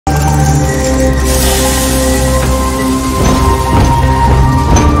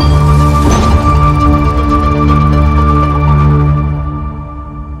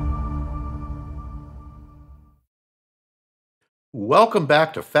Welcome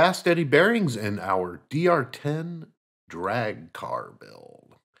back to FastEddy Bearings and our DR10 Drag car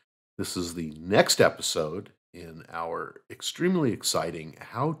build. This is the next episode in our extremely exciting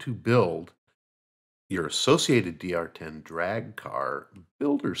how to build your Associated DR10 Drag car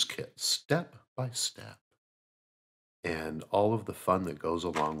builder's kit step by step and all of the fun that goes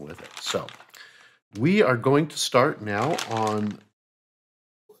along with it. So we are going to start now on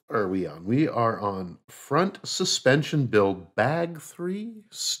are we on? We are on front suspension build bag 3,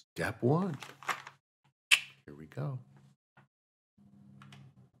 step 1. Here we go.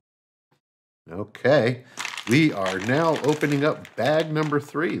 Okay, we are now opening up bag number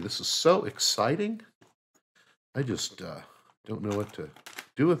 3. This is so exciting. I just don't know what to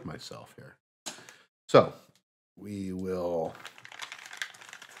do with myself here. So we will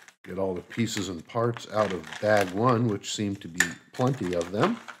get all the pieces and parts out of bag 1, which seem to be plenty of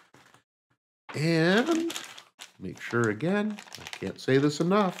them. And make sure, again, I can't say this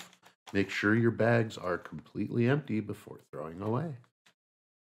enough, make sure your bags are completely empty before throwing away.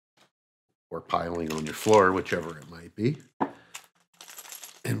 Or piling on your floor, whichever it might be.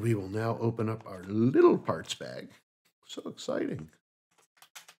 And we will now open up our little parts bag. So exciting.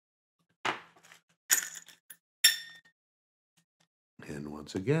 And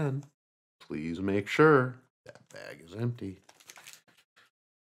once again, please make sure that bag is empty.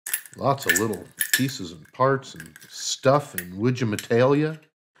 Lots of little pieces and parts and stuff and woodjamatalia.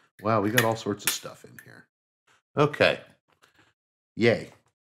 Wow, we got all sorts of stuff in here. Okay. Yay.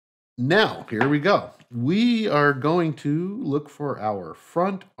 Now, here we go. We are going to look for our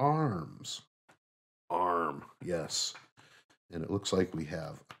front arms. Arm, yes. And it looks like we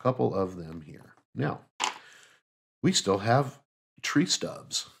have a couple of them here. Now, we still have tree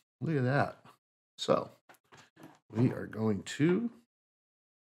stubs. Look at that. So, we are going to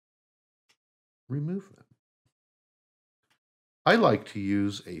remove them. I like to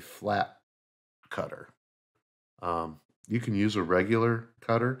use a flat cutter. You can use a regular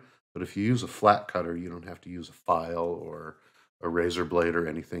cutter, but if you use a flat cutter, you don't have to use a file or a razor blade or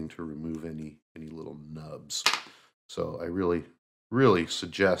anything to remove any little nubs. So I really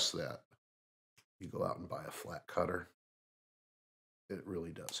suggest that you go out and buy a flat cutter. It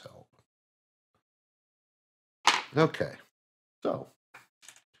really does help. Okay, so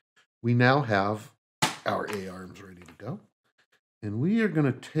we now have our A-arms ready to go. And we are going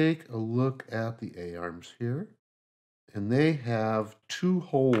to take a look at the A-arms here. And they have 2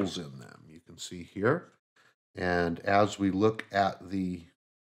 holes in them, you can see here. And as we look at the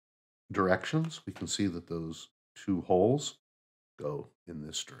directions, we can see that those 2 holes go in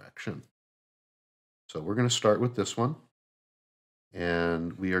this direction. So we're going to start with this one.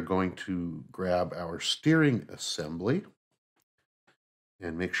 And we are going to grab our steering assembly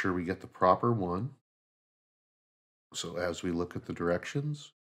and make sure we get the proper one. So as we look at the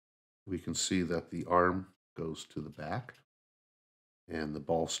directions, we can see that the arm goes to the back and the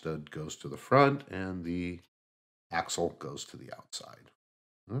ball stud goes to the front and the axle goes to the outside.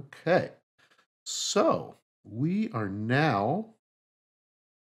 Okay, so we are now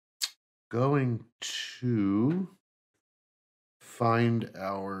going to find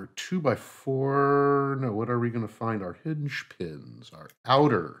our 2x4, no, what are we going to find? Our hinge pins, our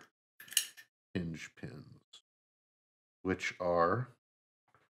outer hinge pins, which are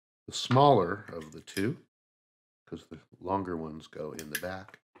the smaller of the 2, because the longer ones go in the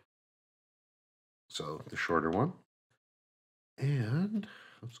back. So the shorter one. And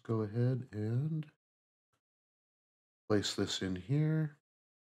let's go ahead and place this in here,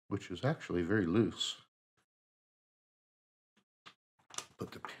 which is actually very loose.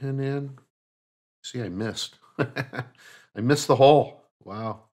 Put the pin in. See, I missed. I missed the hole.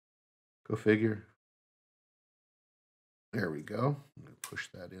 Wow. Go figure. There we go. I'm going to push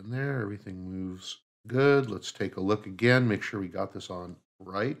that in there. Everything moves good. Let's take a look again. Make sure we got this on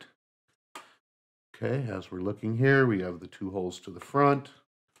right. Okay, as we're looking here, we have the 2 holes to the front,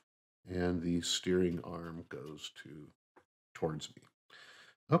 and the steering arm goes towards me.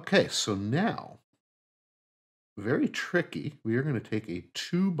 Okay, so now, very tricky, we are going to take a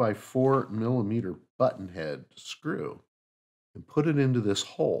 2x4mm button head screw and put it into this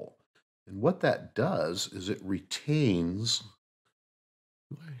hole. And what that does is it retains,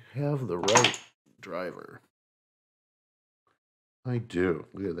 do I have the right driver? I do.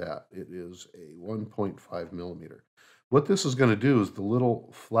 Look at that. It is a 1.5mm. What this is going to do is the little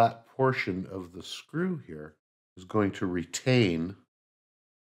flat portion of the screw here is going to retain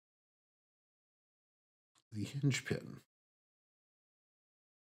the hinge pin.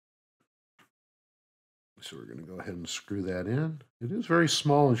 So we're going to go ahead and screw that in. It is very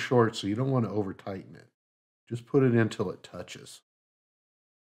small and short, so you don't want to over tighten it. Just put it in till it touches.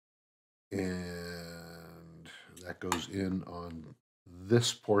 And that goes in on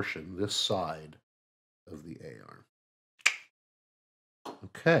this portion, this side of the A-arm.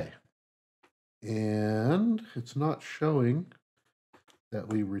 Okay. And it's not showing that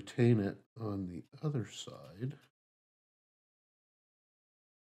we retain it on the other side.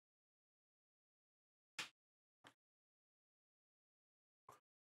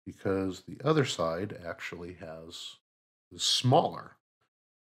 Because the other side actually is smaller.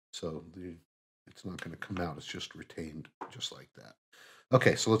 So it's not going to come out. It's just retained just like that.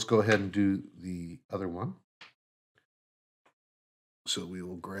 Okay, so let's go ahead and do the other one. So we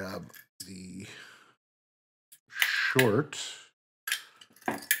will grab the short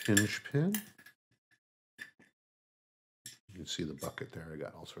hinge pin. You can see the bucket there. I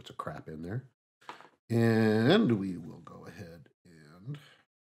got all sorts of crap in there. And we will go ahead and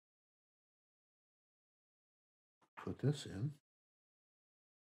put this in.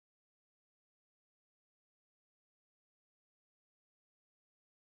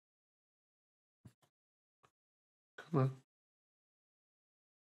 Come on.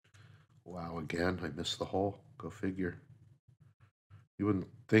 Wow, again, I missed the hole. Go figure. You wouldn't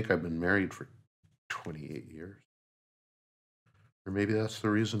think I've been married for 28 years. Or maybe that's the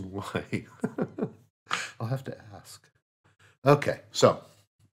reason why. I'll have to ask. Okay, so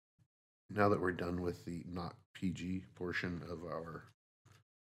now that we're done with the not PG portion of our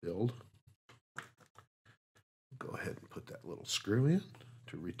build, go ahead and put that little screw in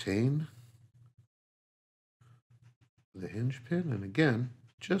to retain the hinge pin. And again,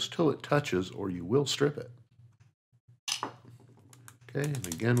 just till it touches or you will strip it. Okay, and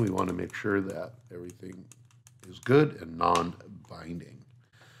again, we want to make sure that everything is good and non-binding.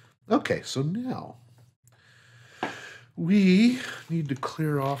 Okay, so now we need to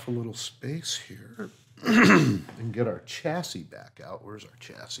clear off a little space here and get our chassis back out. Where's our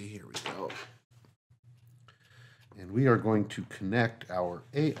chassis? Here we go. And we are going to connect our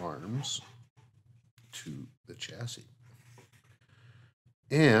A-arms to the chassis.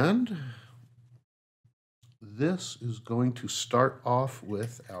 And this is going to start off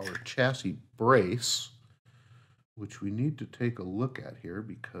with our chassis brace, which we need to take a look at here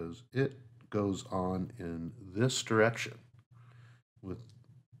because it goes on in this direction with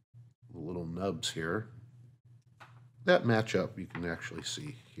the little nubs here that match up. You can actually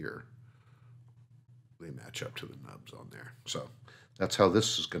see here they match up to the nubs on there. So that's how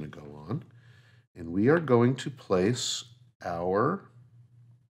this is going to go on. And we are going to place our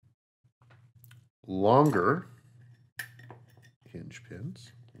longer hinge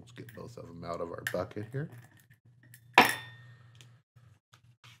pins. Let's get both of them out of our bucket here.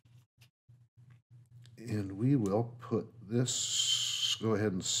 And we will put this, go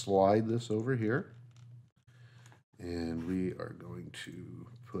ahead and slide this over here. And we are going to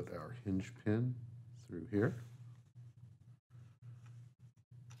put our hinge pin through here.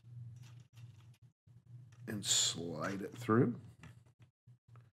 And slide it through,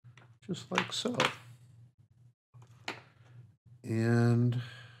 just like so. And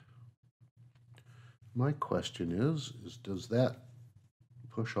my question is does that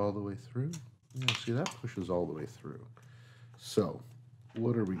push all the way through? Yeah, see, that pushes all the way through. So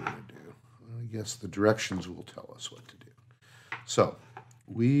what are we going to do? I guess the directions will tell us what to do. So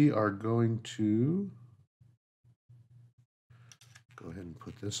we are going to go ahead and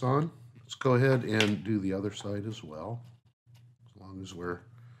put this on. Let's go ahead and do the other side as well, as long as we're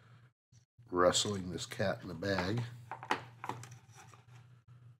wrestling this cat in the bag.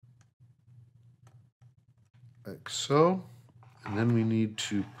 Like so. And then we need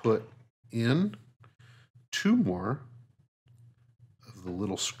to put in 2 more of the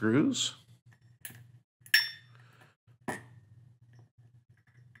little screws.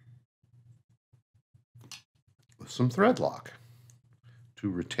 With some thread lock to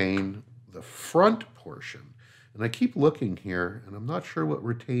retain the front portion. And I keep looking here, and I'm not sure what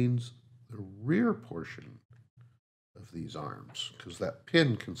retains the rear portion of these arms, because that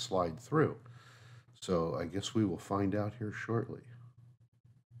pin can slide through. So I guess we will find out here shortly.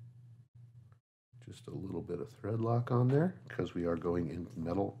 Just a little bit of thread lock on there, because we are going in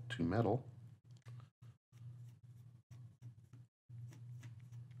metal to metal.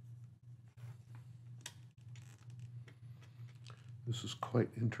 This is quite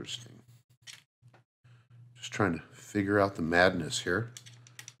interesting. Just trying to figure out the madness here.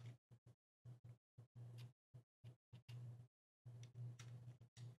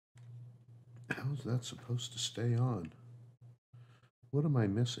 How is that supposed to stay on? What am I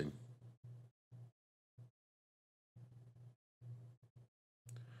missing?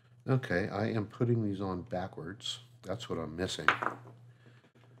 Okay, I am putting these on backwards. That's what I'm missing.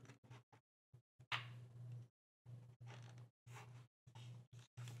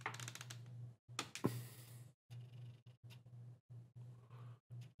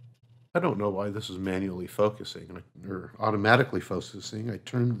 I don't know why this is manually focusing or automatically focusing. I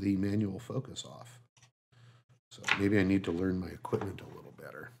turned the manual focus off. So maybe I need to learn my equipment a little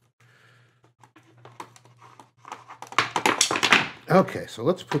better. Okay, so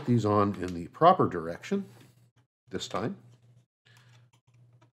let's put these on in the proper direction this time.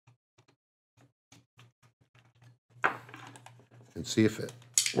 And see if it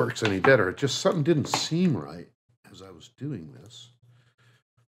works any better. It just, something didn't seem right as I was doing this.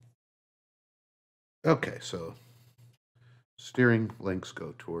 Okay, so steering links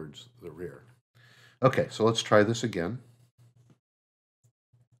go towards the rear. Okay, so let's try this again.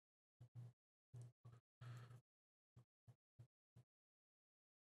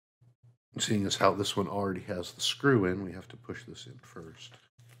 Seeing as how this one already has the screw in, we have to push this in first.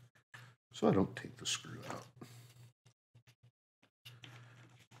 So I don't take the screw out.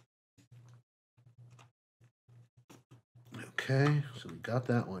 Okay, so we got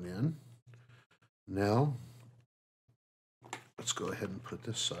that one in. Now, let's go ahead and put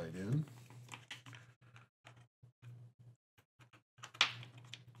this side in.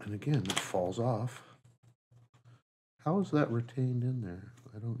 And again, it falls off. How is that retained in there?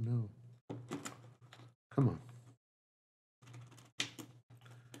 I don't know. Come on.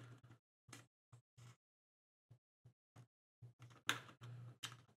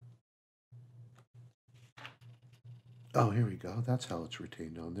 Oh, here we go. That's how it's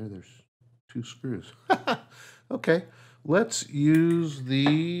retained on there. There's 2 screws. Okay, let's use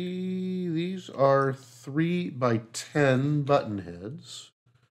these are 3x10 button heads.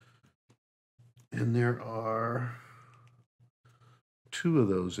 And there are 2 of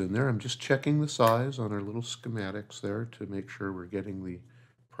those in there. I'm just checking the size on our little schematics there to make sure we're getting the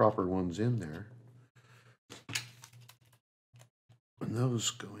proper ones in there. And those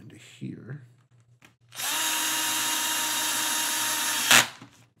go into here.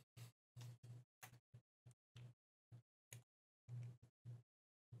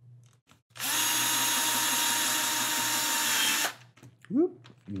 Whoop,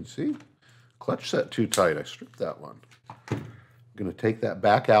 you can see, clutch set too tight. I stripped that one. I'm going to take that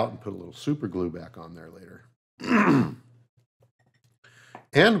back out and put a little super glue back on there later.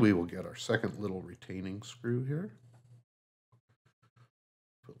 And we will get our second little retaining screw here.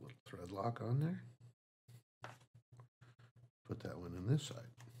 Put a little thread lock on there. Put that one in this side.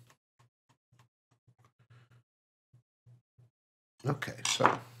 Okay,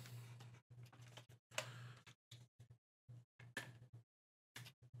 so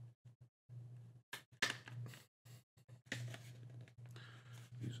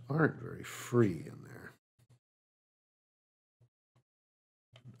these aren't very free in there.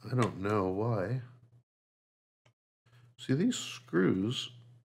 I don't know why. See, these screws,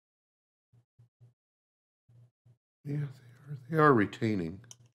 yeah, they are retaining.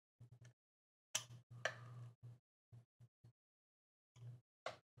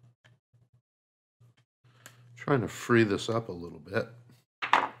 Trying to free this up a little bit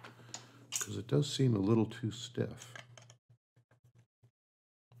because it does seem a little too stiff.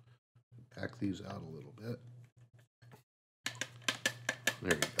 Back these out a little bit.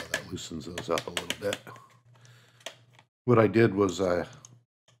 There you go, that loosens those up a little bit. What I did was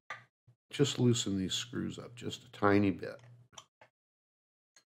just loosen these screws up just a tiny bit.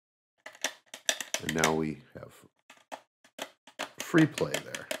 And now we have free play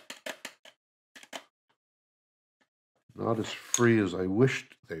there. Not as free as I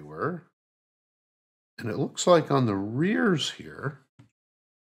wished they were. And it looks like on the rears here,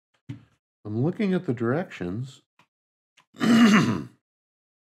 I'm looking at the directions, and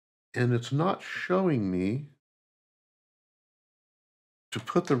it's not showing me to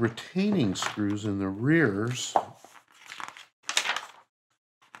put the retaining screws in the rears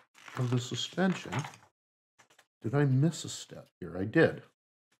of the suspension. Did I miss a step here? I did.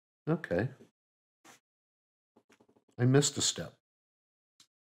 Okay. I missed a step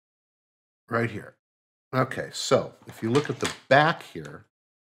right here. Okay, so if you look at the back here,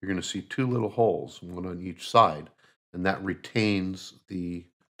 you're going to see 2 little holes, one on each side, and that retains the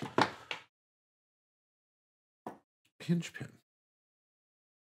hinge pin.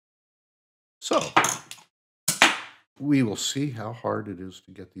 So we will see how hard it is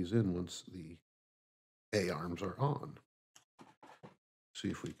to get these in once the A-arms are on. See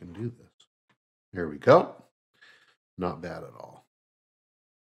if we can do this. There we go. Not bad at all.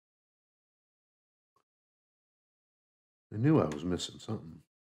 I knew I was missing something.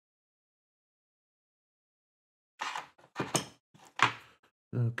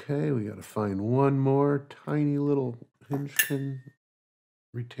 Okay, we got to find one more tiny little hinge pin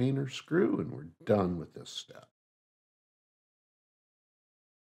retainer screw, and we're done with this step.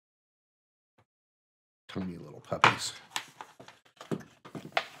 tiny little puppies.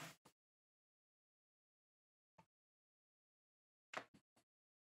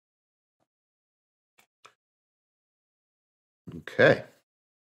 Okay.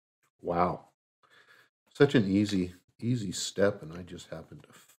 Wow. Such an easy step, and I just happened to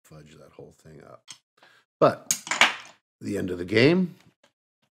fudge that whole thing up. But the end of the game,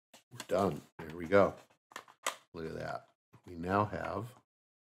 we're done. There we go. Look at that. We now have,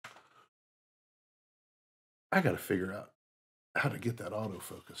 I got to figure out how to get that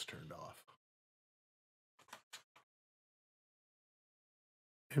autofocus turned off.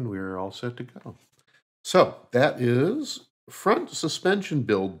 And we're all set to go. So that is front suspension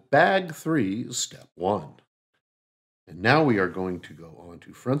build bag 3, step 1. And now we are going to go on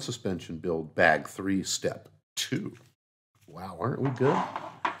to front suspension build bag 3, step 2. Wow, aren't we good?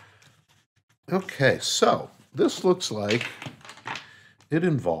 Okay, so this looks like it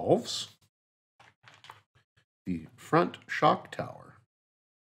involves the front shock tower.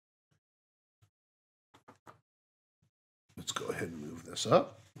 Let's go ahead and move this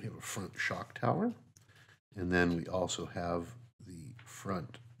up. We have a front shock tower, and then we also have the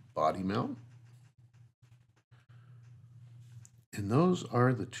front body mount. And those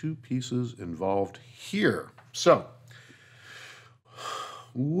are the two pieces involved here. So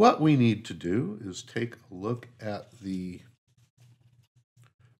what we need to do is take a look at the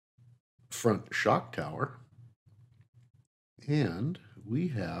front shock tower, and we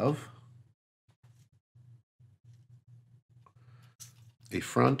have a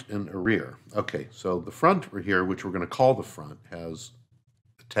front and a rear. Okay, so the front here, which we're going to call the front, has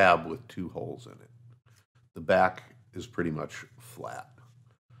a tab with 2 holes in it. The back is pretty much flat.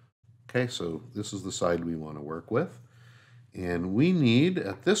 Okay, so this is the side we want to work with. And we need,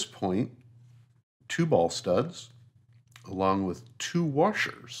 at this point, 2 ball studs along with 2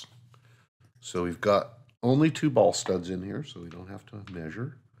 washers. So we've got only 2 ball studs in here, so we don't have to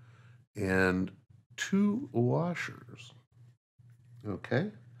measure. And 2 washers. Okay,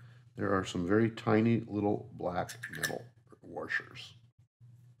 there are some very tiny little black metal washers,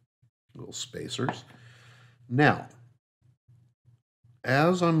 little spacers. Now,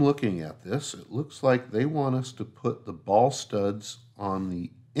 as I'm looking at this, it looks like they want us to put the ball studs on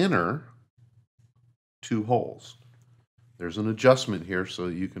the inner 2 holes. There's an adjustment here so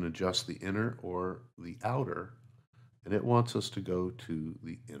you can adjust the inner or the outer, and it wants us to go to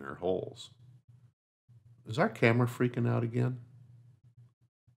the inner holes. Is our camera freaking out again?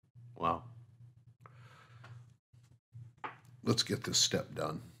 Wow. Let's get this step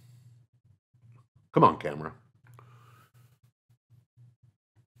done. Come on, camera.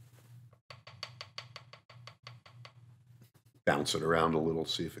 Bounce it around a little,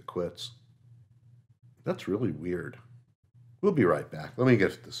 see if it quits. That's really weird. We'll be right back. Let me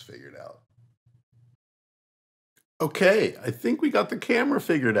get this figured out. Okay, I think we got the camera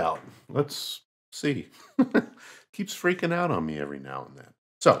figured out. Let's see. Keeps freaking out on me every now and then.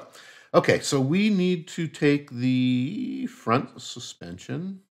 So, okay, so we need to take the front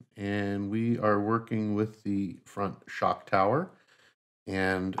suspension, and we are working with the front shock tower,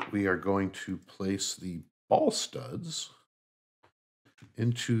 and we are going to place the ball studs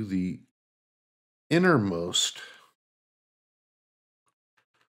into the innermost.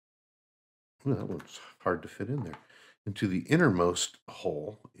 Well, that one's hard to fit in there. Into the innermost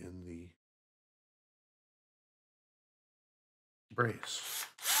hole in the brace.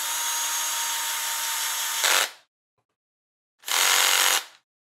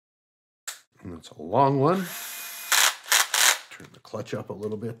 And that's a long one. Turn the clutch up a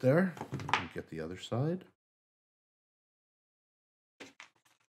little bit there and get the other side.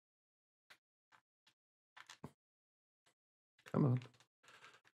 Come on.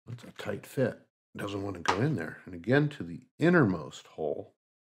 That's a tight fit. It doesn't want to go in there. And again, to the innermost hole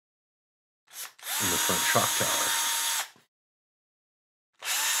in the front shock tower.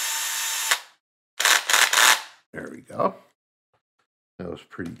 There we go. That was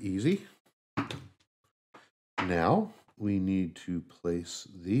pretty easy. Now we need to place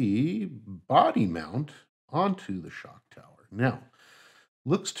the body mount onto the shock tower. Now,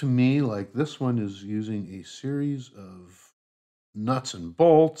 looks to me like this one is using a series of nuts and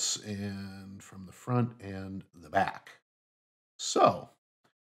bolts and from the front and the back. So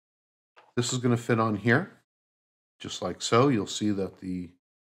this is going to fit on here just like so. You'll see that the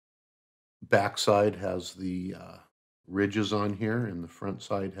back side has the ridges on here, and the front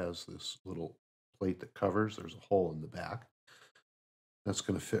side has this little plate that covers. There's a hole in the back. That's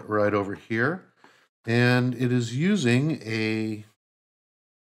going to fit right over here. And it is using a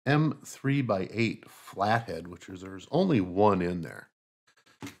M3x8 flathead, which is there's only one in there.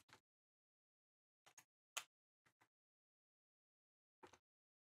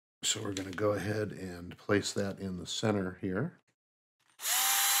 so we're going to go ahead and place that in the center here.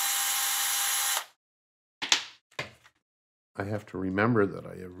 I have to remember that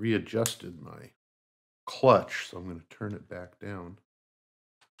I have readjusted my clutch, so I'm going to turn it back down.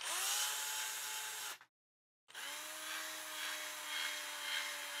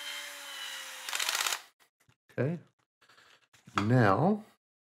 Okay. Now,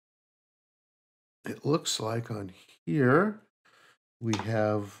 it looks like on here we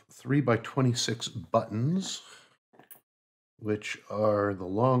have 3x26 buttons, which are the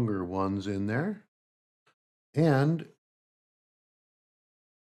longer ones in there. And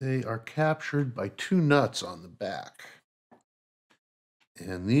they are captured by 2 nuts on the back.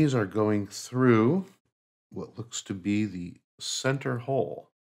 And these are going through what looks to be the center hole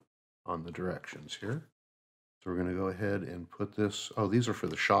on the directions here. So we're going to go ahead and put this, oh, these are for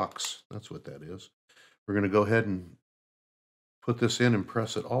the shocks. That's what that is. We're going to go ahead and put this in and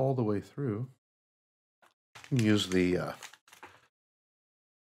press it all the way through. You can use the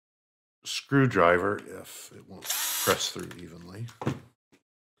screwdriver if it won't press through evenly.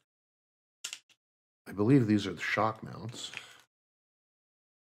 I believe these are the shock mounts.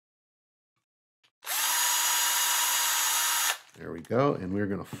 There we go, and we're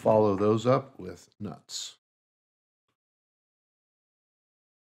going to follow those up with nuts.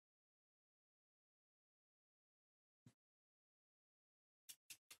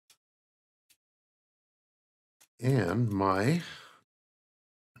 And my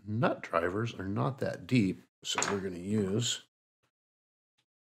nut drivers are not that deep, so we're going to use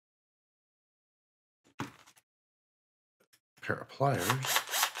a pair of pliers.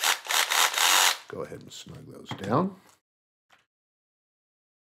 Go ahead and snug those down.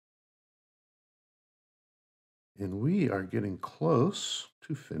 And we are getting close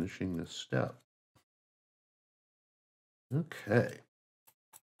to finishing this step. Okay.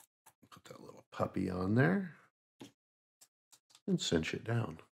 Put that little puppy on there and cinch it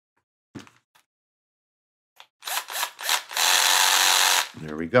down.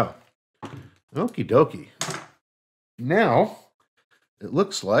 There we go. Okie dokie. Now, it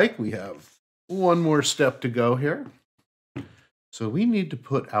looks like we have one more step to go here. So we need to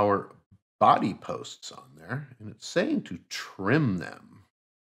put our body posts on there, and it's saying to trim them.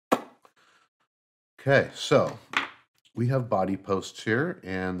 Okay, so we have body posts here,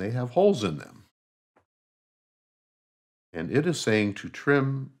 and they have holes in them. And it is saying to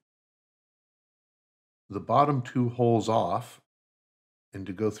trim the bottom 2 holes off and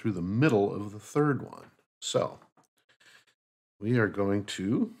to go through the middle of the 3rd one. So we are going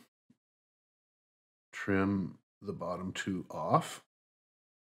to trim the bottom 2 off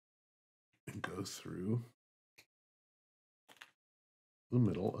and go through the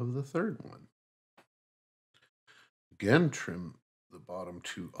middle of the 3rd one. Again, trim the bottom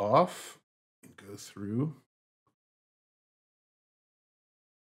 2 off and go through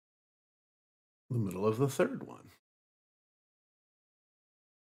the middle of the 3rd one.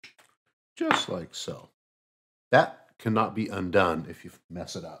 Just like so. That cannot be undone if you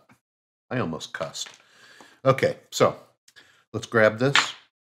mess it up. I almost cussed. Okay, so let's grab this.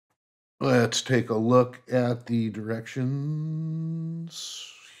 Let's take a look at the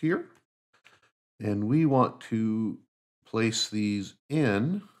directions here. And we want to place these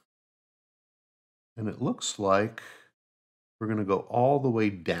in. And it looks like we're going to go all the way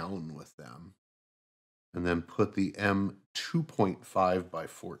down with them. And then put the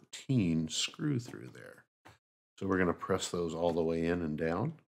M2.5x14 screw through there. So we're going to press those all the way in and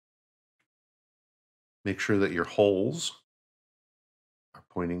down. Make sure that your holes are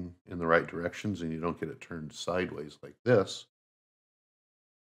pointing in the right directions and you don't get it turned sideways like this,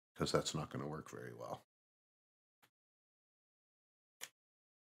 because that's not going to work very well.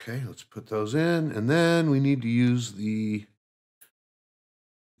 Okay, let's put those in, and then we need to use the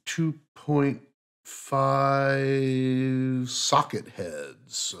 2.5 socket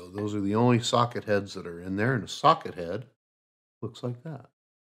heads. So those are the only socket heads that are in there, and a socket head looks like that,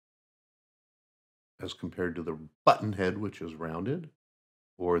 as compared to the button head, which is rounded,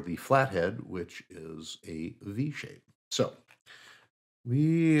 or the flat head, which is a V shape. So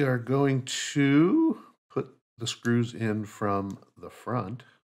we are going to put the screws in from the front,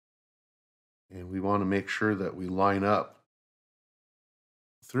 and we want to make sure that we line up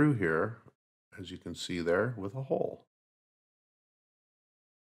through here, as you can see there, with a hole.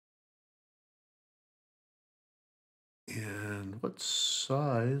 And what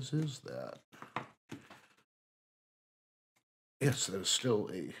size is that? Yes, that is still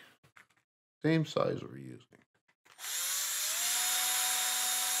a same size we're using.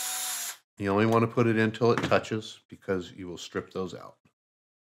 You only want to put it in until it touches, because you will strip those out.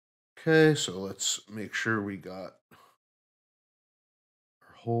 Okay, so let's make sure we got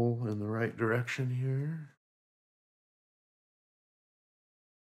our hole in the right direction here.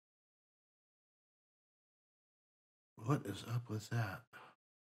 What is up with that?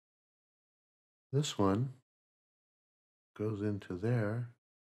 This one goes into there.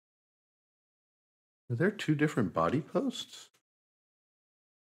 Are there two different body posts?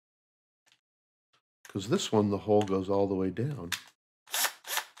 Because this one, the hole goes all the way down.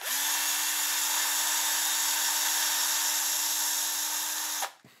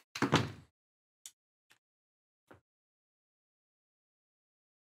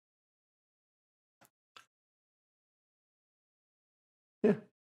 Yeah,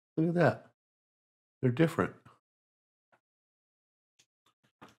 look at that. They're different.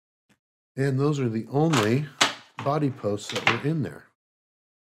 And those are the only body posts that were in there.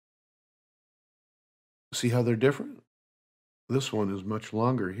 See how they're different? This one is much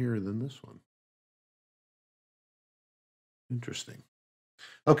longer here than this one. Interesting.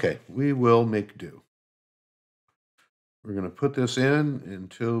 Okay, we will make do. We're going to put this in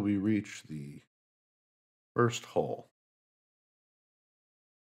until we reach the first hole.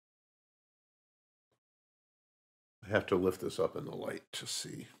 I have to lift this up in the light to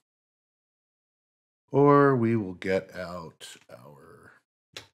see. Or we will get out our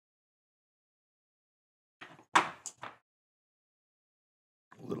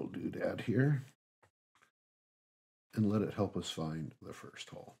little doodad here and let it help us find the first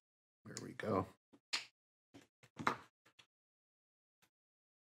hole. There we go.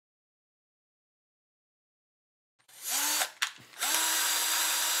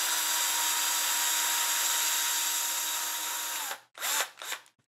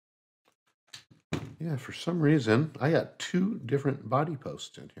 Yeah, for some reason, I got two different body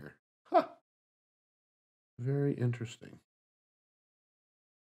posts in here. Huh. Very interesting.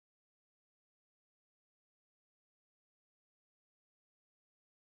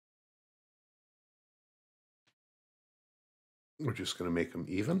 We're just going to make them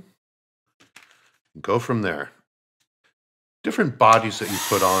even. Go from there. Different bodies that you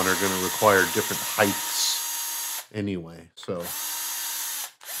put on are going to require different heights anyway. So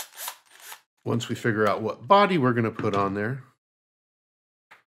once we figure out what body we're going to put on there,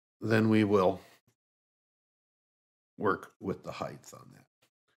 then we will work with the heights on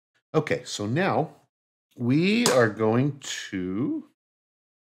that. Okay, so now we are going to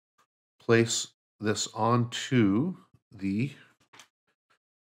place this onto the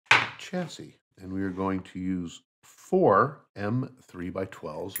chassis, and we are going to use 4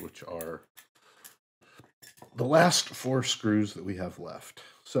 M3x12s, which are the last 4 screws that we have left.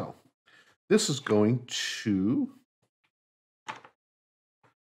 So this is going to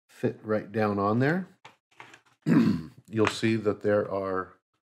fit right down on there. You'll see that there are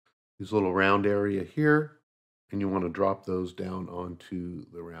these little round area here, and you want to drop those down onto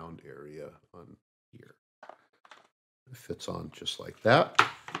the round area on here. It fits on just like that.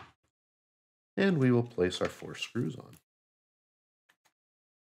 And we will place our 4 screws on.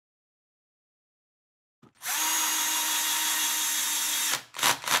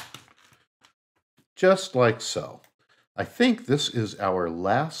 Just like so. I think this is our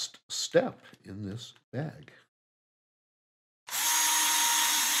last step in this bag.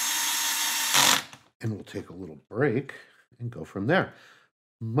 And we'll take a little break and go from there.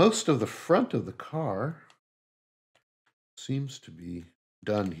 Most of the front of the car seems to be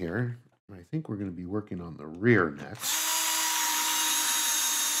done here. I think we're going to be working on the rear next.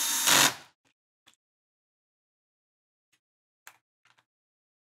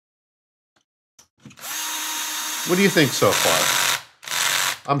 What do you think so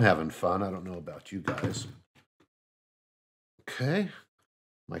far? I'm having fun. I don't know about you guys. Okay.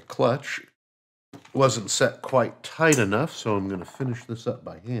 My clutch wasn't set quite tight enough, so I'm going to finish this up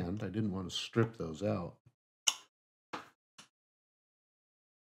by hand. I didn't want to strip those out.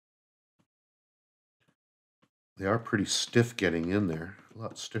 They are pretty stiff getting in there. A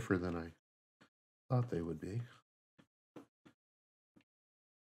lot stiffer than I thought they would be.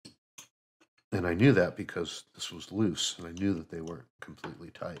 And I knew that because this was loose, and I knew that they weren't completely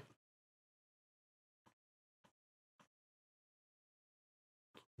tight.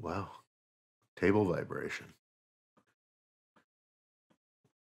 Wow. Table vibration.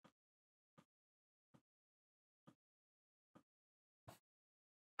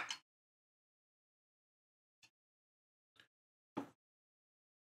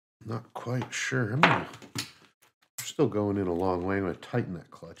 Not quite sure. We're still going in a long way. I'm going to tighten that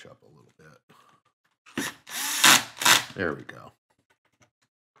clutch up a little bit. There we go.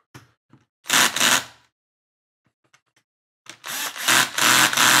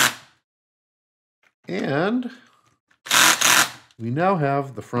 And we now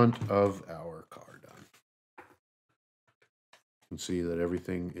have the front of our car done. You can see that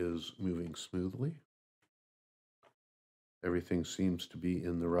everything is moving smoothly. Everything seems to be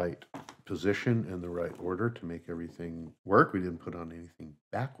in the right position and the right order to make everything work. We didn't put on anything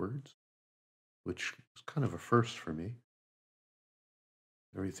backwards, which is kind of a first for me.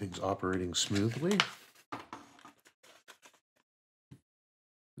 Everything's operating smoothly.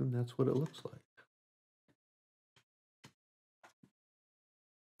 And that's what it looks like.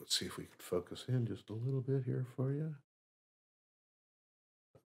 Let's see if we can focus in just a little bit here for you.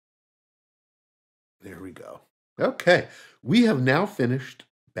 There we go. Okay, we have now finished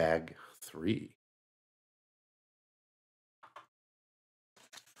bag 3.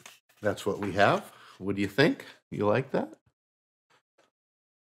 That's what we have. What do you think? You like that?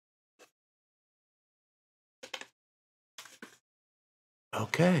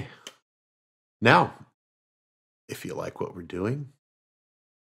 Okay. Now, if you like what we're doing,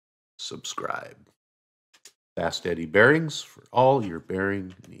 subscribe. FastEddy bearings for all your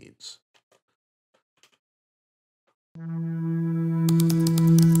bearing needs.